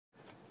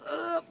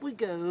we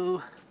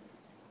go.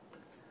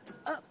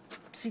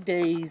 Upsy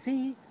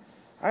daisy.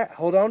 Alright,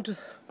 hold on to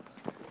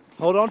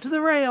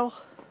the rail.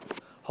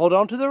 Hold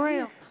on to the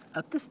rail.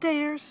 Up the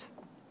stairs.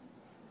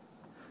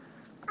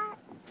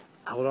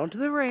 Hold on to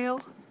the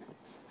rail.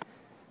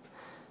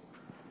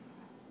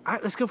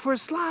 Alright, let's go for a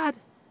slide.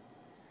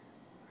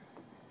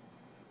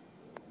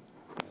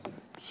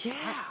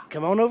 Yeah.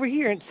 Come on over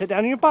here and sit down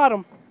on your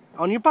bottom.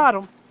 On your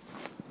bottom.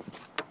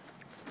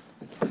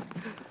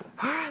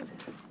 Alright.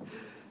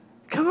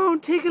 Come on,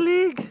 take a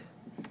leg.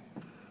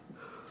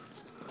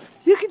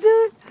 You can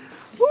do it.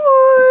 Whee!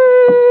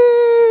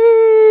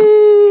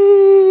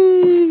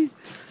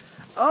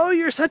 Oh,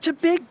 you're such a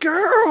big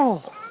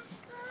girl.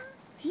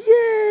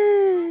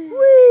 Yay!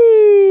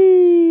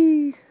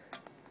 Whee!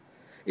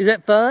 Is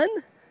that fun?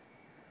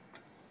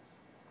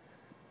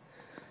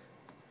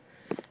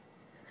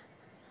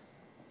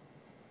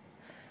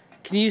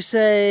 Can you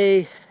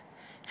say,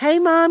 "Hey,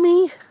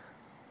 Mommy"?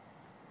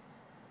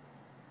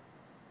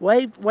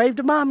 Wave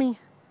to Mommy.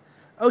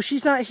 Oh,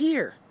 she's not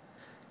here.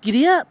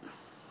 Giddy up.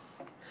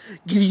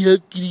 Giddy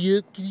up, giddy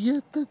up, giddy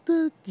up, up,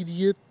 up.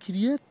 Giddy up,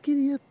 giddy up,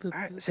 giddy up, up. All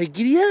right, say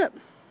giddy up.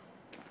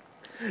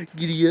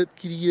 Giddy up,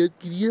 giddy up,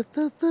 giddy up,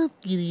 up, up.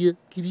 Giddy up,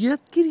 giddy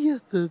up, giddy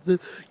up, up, up.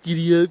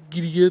 Giddy up,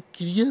 giddy up,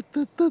 giddy up,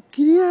 up, up.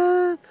 Giddy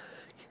up.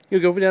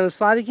 You'll go down the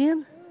slide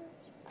again?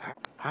 All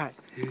right.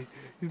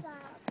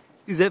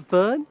 Is that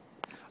fun?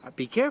 All right,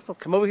 be careful.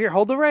 Come over here.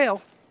 Hold the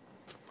rail.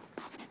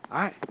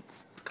 All right.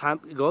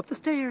 Go up the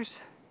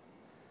stairs.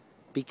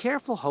 Be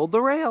careful. Hold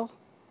the rail.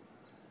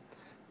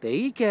 There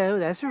you go.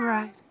 That's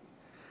right.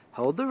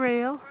 Hold the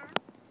rail.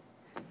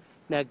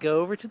 Now go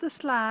over to the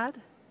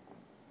slide.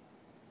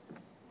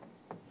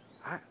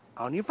 All right.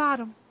 On your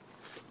bottom.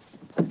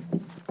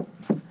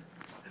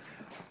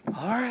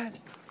 All right.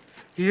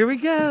 Here we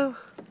go.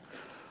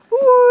 Whee!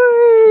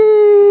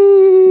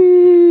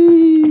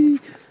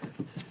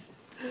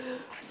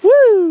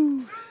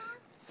 Woo!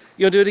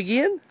 You'll do it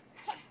again?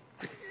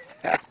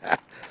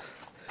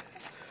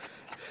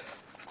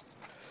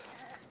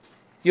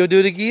 You'll do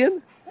it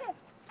again?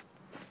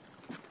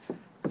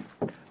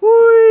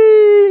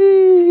 Whee!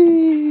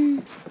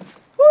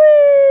 Whee!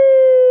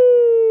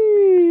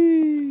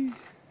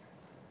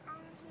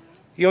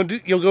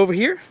 You'll go over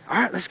here?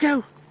 All right, let's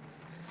go.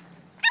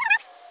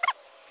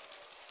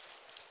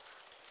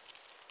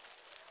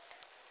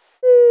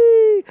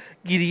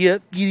 Giddy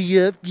up,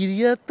 giddy up,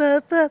 giddy up,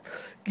 up, up.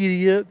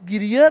 Giddy up,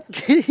 giddy up,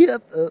 giddy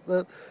up,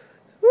 up.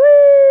 Whee!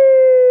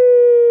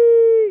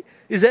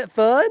 Is that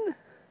fun?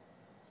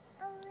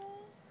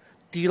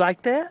 Do you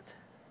like that?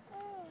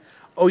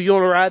 Oh, you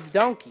want to ride the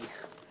donkey?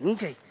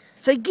 Okay.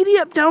 Say, giddy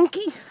up,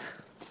 donkey.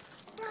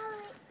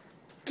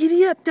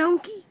 Giddy up,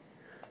 donkey.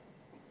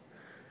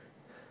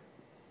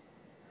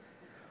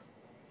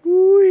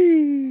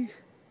 Whee!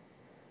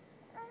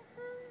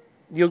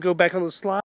 You'll go back on the slide?